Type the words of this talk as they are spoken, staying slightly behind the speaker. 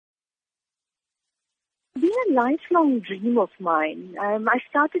It's been a lifelong dream of mine. I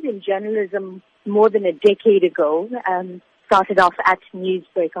started in journalism more than a decade ago. Started off at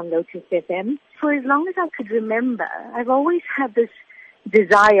Newsbreak on Lotus FM. For as long as I could remember, I've always had this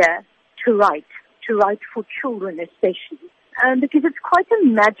desire to write for children especially, because it's quite a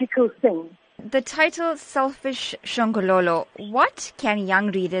magical thing. The title Selfish Shongololo, what can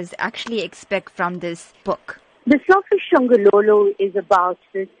young readers actually expect from this book? The Selfish Shongololo is about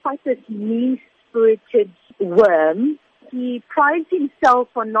this mean-spirited worm. He prides himself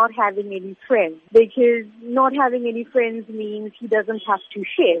on not having any friends, because not having any friends means he doesn't have to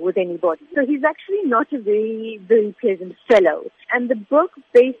share with anybody. So he's actually not a very, very pleasant fellow. And the book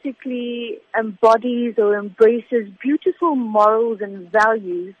basically embodies or embraces beautiful morals and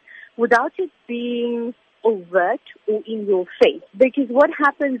values without it being overt or in your face. Because what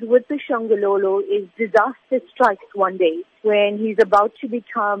happens with the Shongololo is disaster strikes one day when he's about to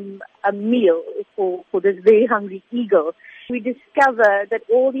become a meal for this very hungry eagle. We discover that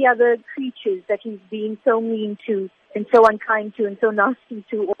all the other creatures that he's being so mean to and so unkind to and so nasty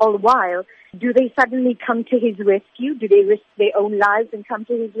to all the while, do they suddenly come to his rescue? Do they risk their own lives and come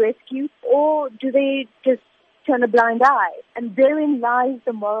to his rescue? Or do they just turn a blind eye? And therein lies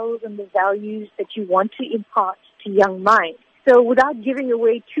the morals and the values that you want to impart to young minds. So without giving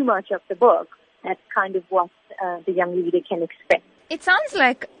away too much of the book, that's kind of what the young reader can expect. It sounds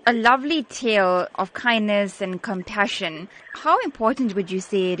like a lovely tale of kindness and compassion. How important would you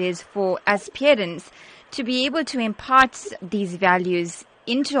say it is for, as parents, to be able to impart these values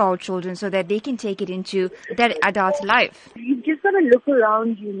into our children so that they can take it into their adult life? You've just got to look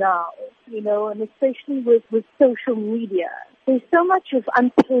around you now, and especially with social media. There's so much of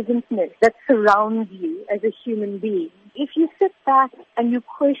unpleasantness that surrounds you as a human being. If you sit back and you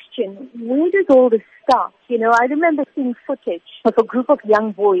question, where does all this start? I remember seeing footage of a group of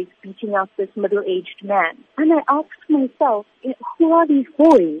young boys beating up this middle-aged man. And I asked myself, who are these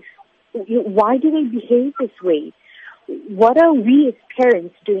boys? Why do they behave this way? What are we as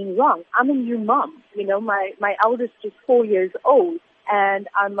parents doing wrong? I'm a new mom. My eldest is 4 years old, and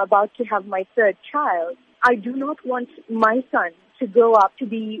I'm about to have my third child. I do not want my son to grow up to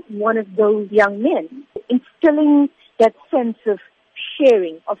be one of those young men. Instilling that sense of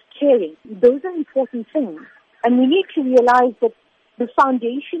sharing, of caring, those are important things. And we need to realize that the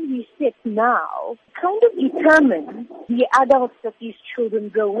foundation we set now kind of determines the adults that these children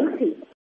grow into.